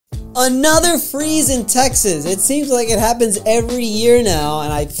Another freeze in Texas. It seems like it happens every year now,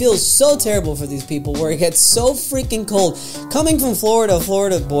 and I feel so terrible for these people where it gets so freaking cold. Coming from Florida,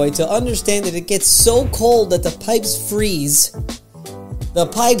 Florida boy, to understand that it gets so cold that the pipes freeze, the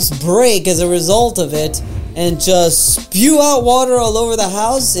pipes break as a result of it, and just spew out water all over the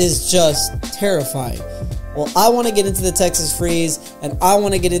house is just terrifying. Well, I want to get into the Texas freeze, and I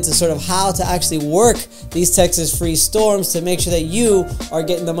want to get into sort of how to actually work these Texas freeze storms to make sure that you are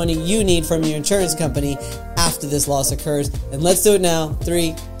getting the money you need from your insurance company after this loss occurs. And let's do it now.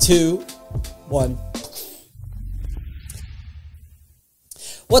 3, 2, 1.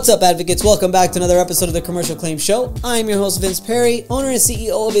 What's up, advocates? Welcome back to another episode of the Commercial Claims Show. I'm your host, Vince Perry, owner and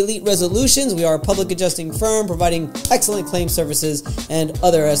CEO of Elite Resolutions. We are a public adjusting firm providing excellent claim services and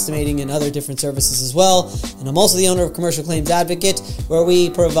other estimating and other different services as well. And I'm also the owner of Commercial Claims Advocate, where we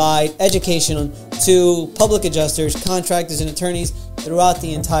provide education to public adjusters, contractors, and attorneys throughout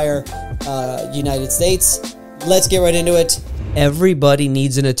the entire United States. Let's get right into it. Everybody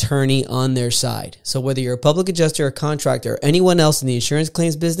needs an attorney on their side. So whether you're a public adjuster, a contractor, or anyone else in the insurance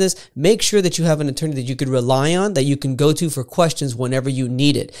claims business, make sure that you have an attorney that you could rely on, that you can go to for questions whenever you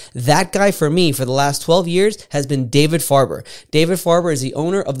need it. That guy for me for the last 12 years has been David Farber. David Farber is the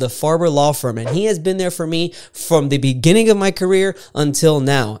owner of the Farber Law Firm, and he has been there for me from the beginning of my career until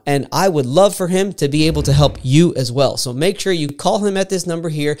now. And I would love for him to be able to help you as well. So make sure you call him at this number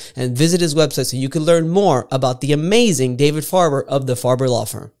here and visit his website so you can learn more about the amazing David Farber of the Farber Law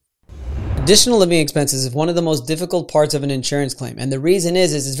Firm. Additional living expenses is one of the most difficult parts of an insurance claim. And the reason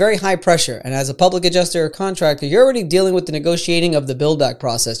is it's very high pressure. And as a public adjuster or contractor, you're already dealing with the negotiating of the build back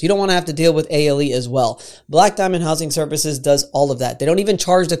process. You don't want to have to deal with ALE as well. Black Diamond Housing Services does all of that. They don't even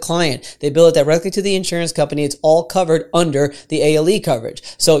charge the client. They bill it directly to the insurance company. It's all covered under the ALE coverage.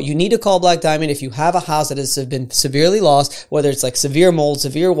 So you need to call Black Diamond if you have a house that has been severely lost, whether it's like severe mold,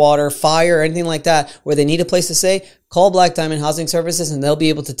 severe water, fire, or anything like that, where they need a place to stay. Call Black Diamond Housing Services and they'll be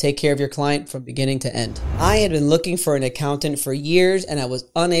able to take care of your client from beginning to end. I had been looking for an accountant for years and I was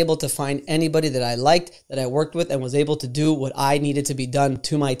unable to find anybody that I liked, that I worked with, and was able to do what I needed to be done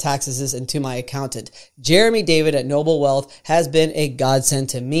to my taxes and to my accountant. Jeremy David at Noble Wealth has been a godsend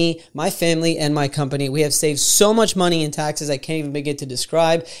to me, my family, and my company. We have saved so much money in taxes I can't even begin to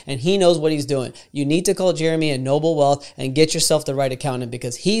describe, and he knows what he's doing. You need to call Jeremy at Noble Wealth and get yourself the right accountant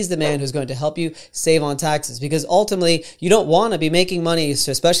because he's the man who's going to help you save on taxes, because ultimately you don't want to be making money,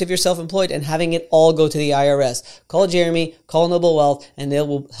 especially if you're self-employed, and having it all go to the IRS. Call Jeremy, call Noble Wealth, and they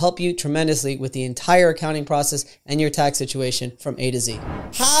will help you tremendously with the entire accounting process and your tax situation from A to Z.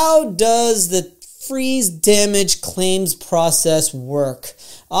 How does the freeze damage claims process work?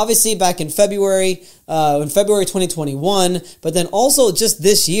 Obviously, back in February 2021, but then also just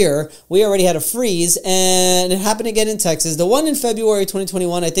this year, we already had a freeze, and it happened again in Texas. The one in February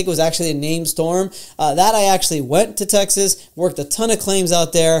 2021, I think it was actually a named storm. That I actually went to Texas, worked a ton of claims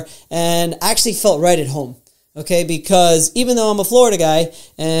out there, and actually felt right at home. Okay, because even though I'm a Florida guy,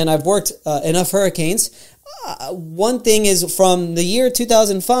 and I've worked enough hurricanes, one thing is from the year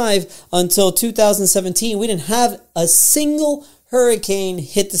 2005 until 2017, we didn't have a single hurricane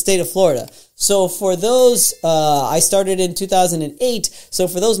hit the state of Florida. So for those, I started in 2008. So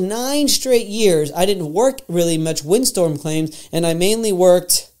for those 9 straight years, I didn't work really much windstorm claims, and I mainly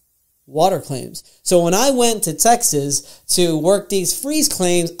worked water claims. So when I went to Texas to work these freeze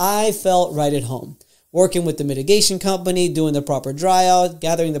claims, I felt right at home. Working with the mitigation company, doing the proper dry out,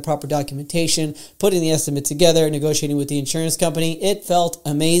 gathering the proper documentation, putting the estimate together, negotiating with the insurance company. It felt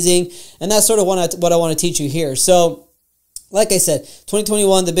amazing. And that's sort of what I want to teach you here. So, like I said,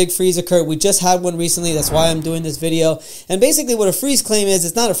 2021, the big freeze occurred. We just had one recently. That's why I'm doing this video. And basically what a freeze claim is,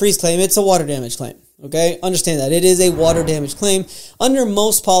 it's not a freeze claim, it's a water damage claim. Okay, understand that. It is a water damage claim. Under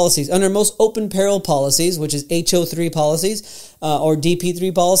most policies, under most open peril policies, which is HO3 policies or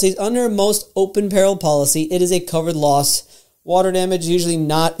DP3 policies, under most open peril policy, it is a covered loss. Water damage is usually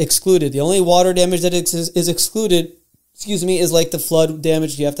not excluded. The only water damage that is excluded is like the flood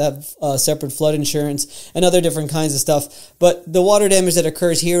damage. You have to have separate flood insurance and other different kinds of stuff. But the water damage that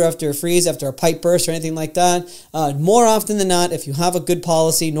occurs here after a freeze, after a pipe burst or anything like that, more often than not, if you have a good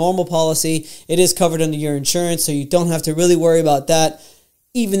policy, normal policy, it is covered under your insurance, so you don't have to really worry about that,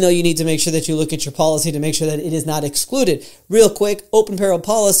 even though you need to make sure that you look at your policy to make sure that it is not excluded. Real quick, open peril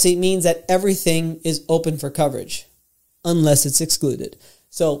policy means that everything is open for coverage unless it's excluded.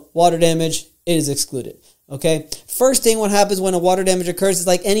 So water damage, it is excluded. Okay, first thing what happens when a water damage occurs is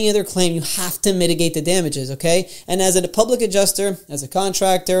like any other claim, you have to mitigate the damages, okay? And as a public adjuster, as a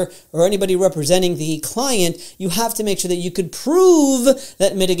contractor, or anybody representing the client, you have to make sure that you could prove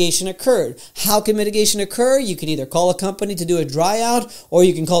that mitigation occurred. How can mitigation occur? You can either call a company to do a dry out, or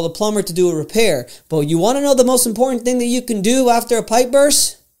you can call a plumber to do a repair. But you want to know the most important thing that you can do after a pipe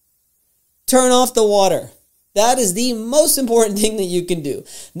burst? Turn off the water. That is the most important thing that you can do.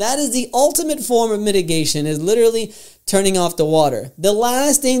 That is the ultimate form of mitigation, is literally turning off the water. The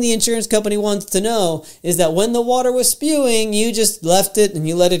last thing the insurance company wants to know is that when the water was spewing, you just left it and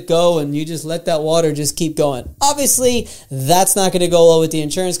you let it go and you just let that water just keep going. Obviously, that's not going to go well with the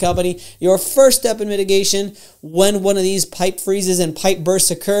insurance company. Your first step in mitigation when one of these pipe freezes and pipe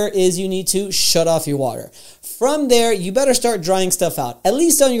bursts occur is you need to shut off your water. From there, you better start drying stuff out, at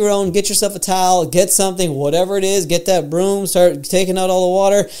least on your own. Get yourself a towel, get something, whatever it is, get that broom, start taking out all the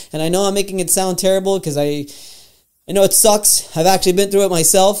water. And I know I'm making it sound terrible because I know it sucks. I've actually been through it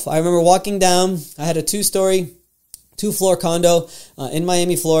myself. I remember walking down, I had a two-floor condo in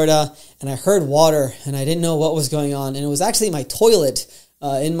Miami, Florida, and I heard water and I didn't know what was going on. And it was actually my toilet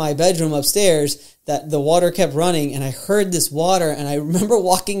in my bedroom upstairs that the water kept running, and I heard this water, and I remember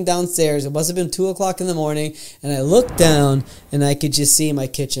walking downstairs. It must have been 2 o'clock in the morning, and I looked down, and I could just see my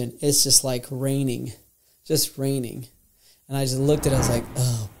kitchen. It's just like raining, just raining. And I just looked at it, I was like,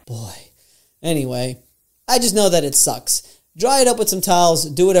 oh boy. Anyway, I just know that it sucks. Dry it up with some towels,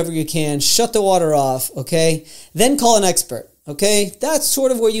 do whatever you can, shut the water off, okay? Then call an expert. Okay, that's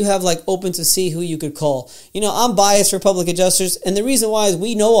sort of where you have like open to see who you could call. You know, I'm biased for public adjusters, and the reason why is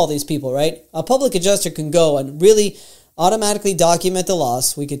we know all these people, right? A public adjuster can go and really automatically document the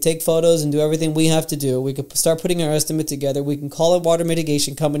loss. We could take photos and do everything we have to do. We could start putting our estimate together. We can call a water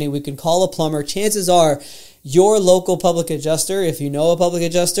mitigation company. We can call a plumber. Chances are your local public adjuster, if you know a public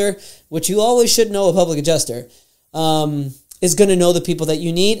adjuster, which you always should know a public adjuster, is going to know the people that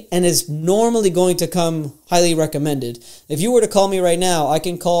you need and is normally going to come highly recommended. If you were to call me right now, I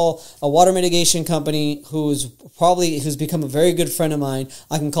can call a water mitigation company who's become a very good friend of mine.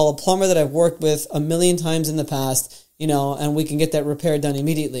 I can call a plumber that I've worked with a million times in the past, you know, and we can get that repair done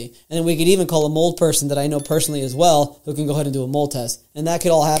immediately. And then we could even call a mold person that I know personally as well who can go ahead and do a mold test. And that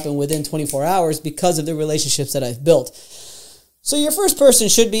could all happen within 24 hours because of the relationships that I've built. So your first person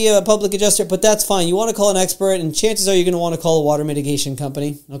should be a public adjuster, but that's fine. You want to call an expert, and chances are you're going to want to call a water mitigation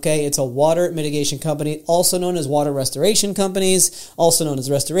company, okay? It's a water mitigation company, also known as water restoration companies, also known as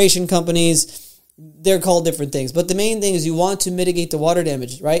restoration companies. They're called different things, but the main thing is you want to mitigate the water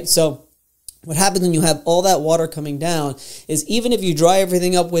damage, right? So what happens when you have all that water coming down is even if you dry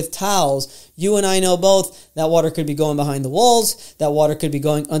everything up with towels, you and I know both that water could be going behind the walls, that water could be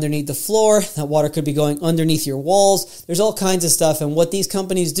going underneath the floor, that water could be going underneath your walls. There's all kinds of stuff. And what these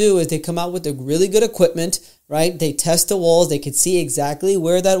companies do is they come out with a really good equipment, right? They test the walls. They can see exactly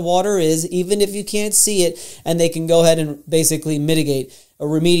where that water is, even if you can't see it. And they can go ahead and basically mitigate or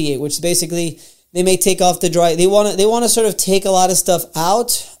remediate, which basically they may take off the dry. They want to sort of take a lot of stuff out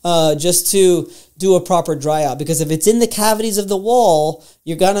just to do a proper dry out. Because if it's in the cavities of the wall,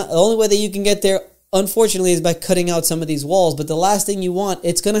 the only way that you can get there, unfortunately, is by cutting out some of these walls. But the last thing you want,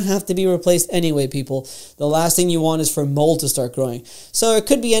 it's going to have to be replaced anyway, people. The last thing you want is for mold to start growing. So it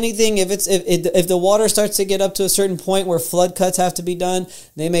could be anything. If the water starts to get up to a certain point where flood cuts have to be done,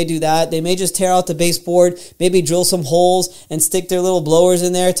 they may do that. They may just tear out the baseboard, maybe drill some holes and stick their little blowers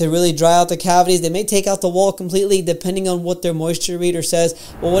in there to really dry out the cavities. They may take out the wall completely depending on what their moisture reader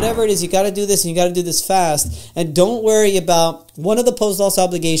says. Well, whatever it is, you got to do this and you got to do this fast. And don't worry about one of the post-loss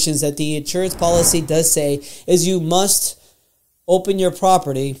obligations that the insurance policy does say is you must open your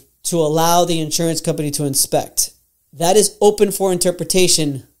property to allow the insurance company to inspect. That is open for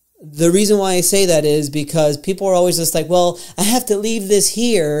interpretation. The reason why I say that is because people are always just like, well, I have to leave this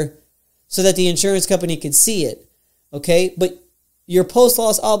here so that the insurance company can see it. Okay? But your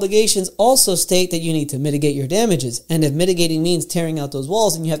post-loss obligations also state that you need to mitigate your damages. And if mitigating means tearing out those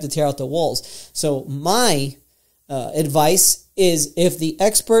walls, then you have to tear out the walls. So my advice is if the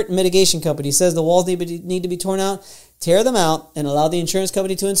expert mitigation company says the walls need to be torn out, tear them out and allow the insurance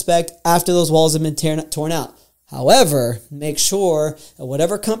company to inspect after those walls have been torn out. However, make sure that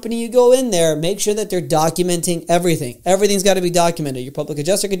whatever company you go in there, make sure that they're documenting everything. Everything's got to be documented. Your public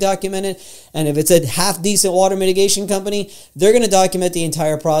adjuster could document it. And if it's a half-decent water mitigation company, they're going to document the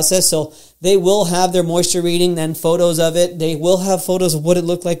entire process. So they will have their moisture reading, then photos of it. They will have photos of what it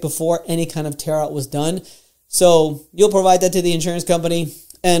looked like before any kind of tear out was done. So you'll provide that to the insurance company.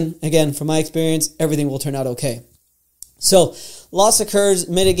 And again, from my experience, everything will turn out okay. So loss occurs,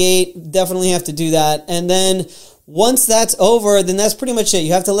 mitigate, definitely have to do that. And then once that's over, then that's pretty much it.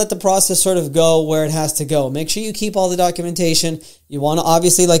 You have to let the process sort of go where it has to go. Make sure you keep all the documentation. You want to,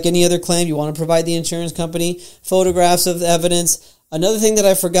 obviously, like any other claim, you want to provide the insurance company photographs of the evidence. Another thing that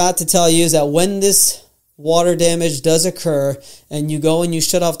I forgot to tell you is that when this water damage does occur and you go and you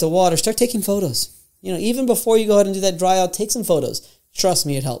shut off the water, start taking photos. Even before you go ahead and do that dry out, take some photos. Trust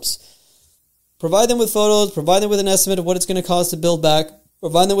me, it helps. Provide them with photos, provide them with an estimate of what it's going to cost to build back.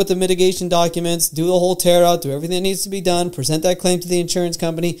 Provide them with the mitigation documents, do the whole tear out, do everything that needs to be done, present that claim to the insurance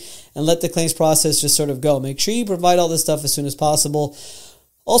company, and let the claims process just sort of go. Make sure you provide all this stuff as soon as possible.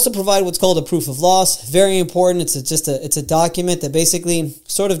 Also provide what's called a proof of loss. Very important. It's a document that basically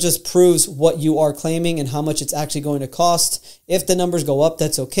sort of just proves what you are claiming and how much it's actually going to cost. If the numbers go up,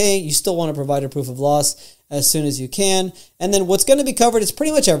 that's okay. You still want to provide a proof of loss as soon as you can. And then what's going to be covered is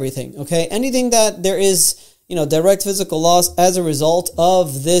pretty much everything, okay? Anything that there is direct physical loss as a result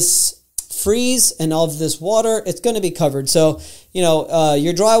of this freeze and of this water, it's going to be covered. So,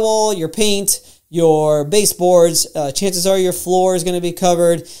 your drywall, your paint, your baseboards, chances are your floor is going to be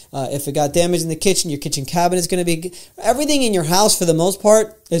covered. If it got damaged in the kitchen, your kitchen cabinet is going to be... Everything in your house, for the most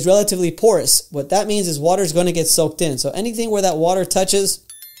part, is relatively porous. What that means is water is going to get soaked in. So anything where that water touches,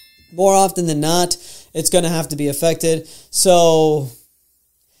 more often than not, it's going to have to be affected. So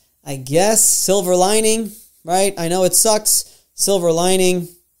I guess silver lining... Right? I know it sucks. Silver lining.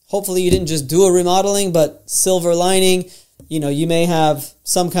 Hopefully you didn't just do a remodeling, but silver lining, you may have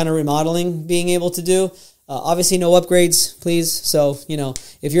some kind of remodeling being able to do. Obviously no upgrades, please. So,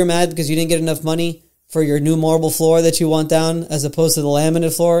 if you're mad because you didn't get enough money for your new marble floor that you want down as opposed to the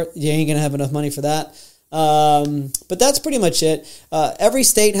laminate floor, you ain't going to have enough money for that. But that's pretty much it. Every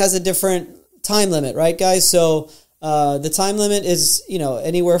state has a different time limit, right, guys? So the time limit is,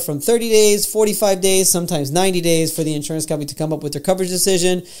 anywhere from 30 days, 45 days, sometimes 90 days for the insurance company to come up with their coverage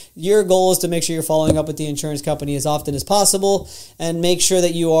decision. Your goal is to make sure you're following up with the insurance company as often as possible and make sure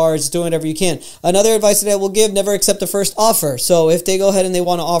that you are just doing whatever you can. Another advice that I will give, never accept the first offer. So if they go ahead and they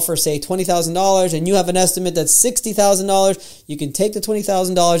want to offer, say, $20,000 and you have an estimate that's $60,000, you can take the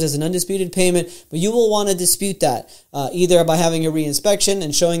 $20,000 as an undisputed payment, but you will want to dispute that, either by having a reinspection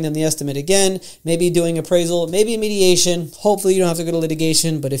and showing them the estimate again, maybe doing appraisal, maybe mediation. Hopefully you don't have to go to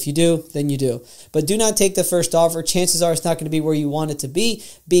litigation, but if you do, then you do. But do not take the first offer. Chances are it's not going to be where you want it to be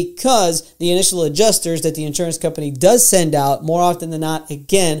because the initial adjusters that the insurance company does send out, more often than not,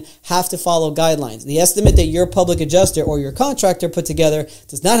 again, have to follow guidelines. The estimate that your public adjuster or your contractor put together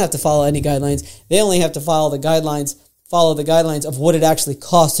does not have to follow any guidelines. They only have to follow the guidelines of what it actually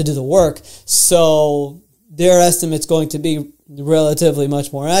costs to do the work. So their estimate's going to be relatively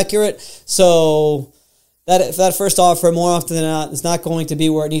much more accurate. So if that first offer, more often than not, is not going to be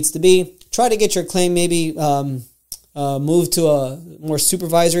where it needs to be, try to get your claim maybe moved to a more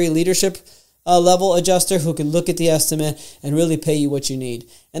supervisory leadership level adjuster who can look at the estimate and really pay you what you need.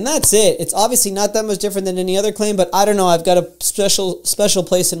 And that's it. It's obviously not that much different than any other claim, but I don't know. I've got a special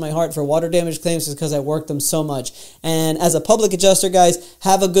place in my heart for water damage claims just because I work them so much. And as a public adjuster, guys,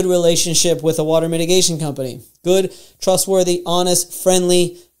 have a good relationship with a water mitigation company. Good, trustworthy, honest,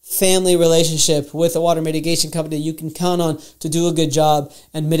 friendly, family relationship with a water mitigation company you can count on to do a good job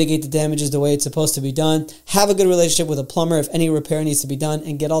and mitigate the damages the way it's supposed to be done. Have a good relationship with a plumber if any repair needs to be done,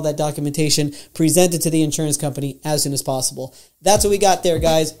 and get all that documentation presented to the insurance company as soon as possible. That's what we got there,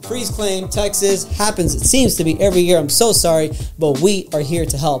 guys. Freeze claim, Texas, happens, it seems to be every year. I'm so sorry, but we are here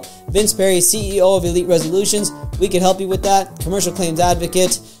to help. Vince Perry, CEO of Elite Resolutions. We can help you with that. Commercial claims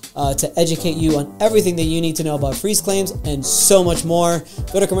advocate. To educate you on everything that you need to know about freeze claims and so much more.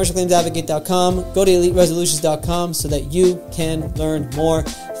 Go to commercialclaimsadvocate.com, go to eliteresolutions.com so that you can learn more.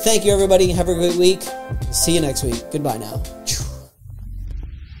 Thank you, everybody. Have a great week. See you next week. Goodbye now.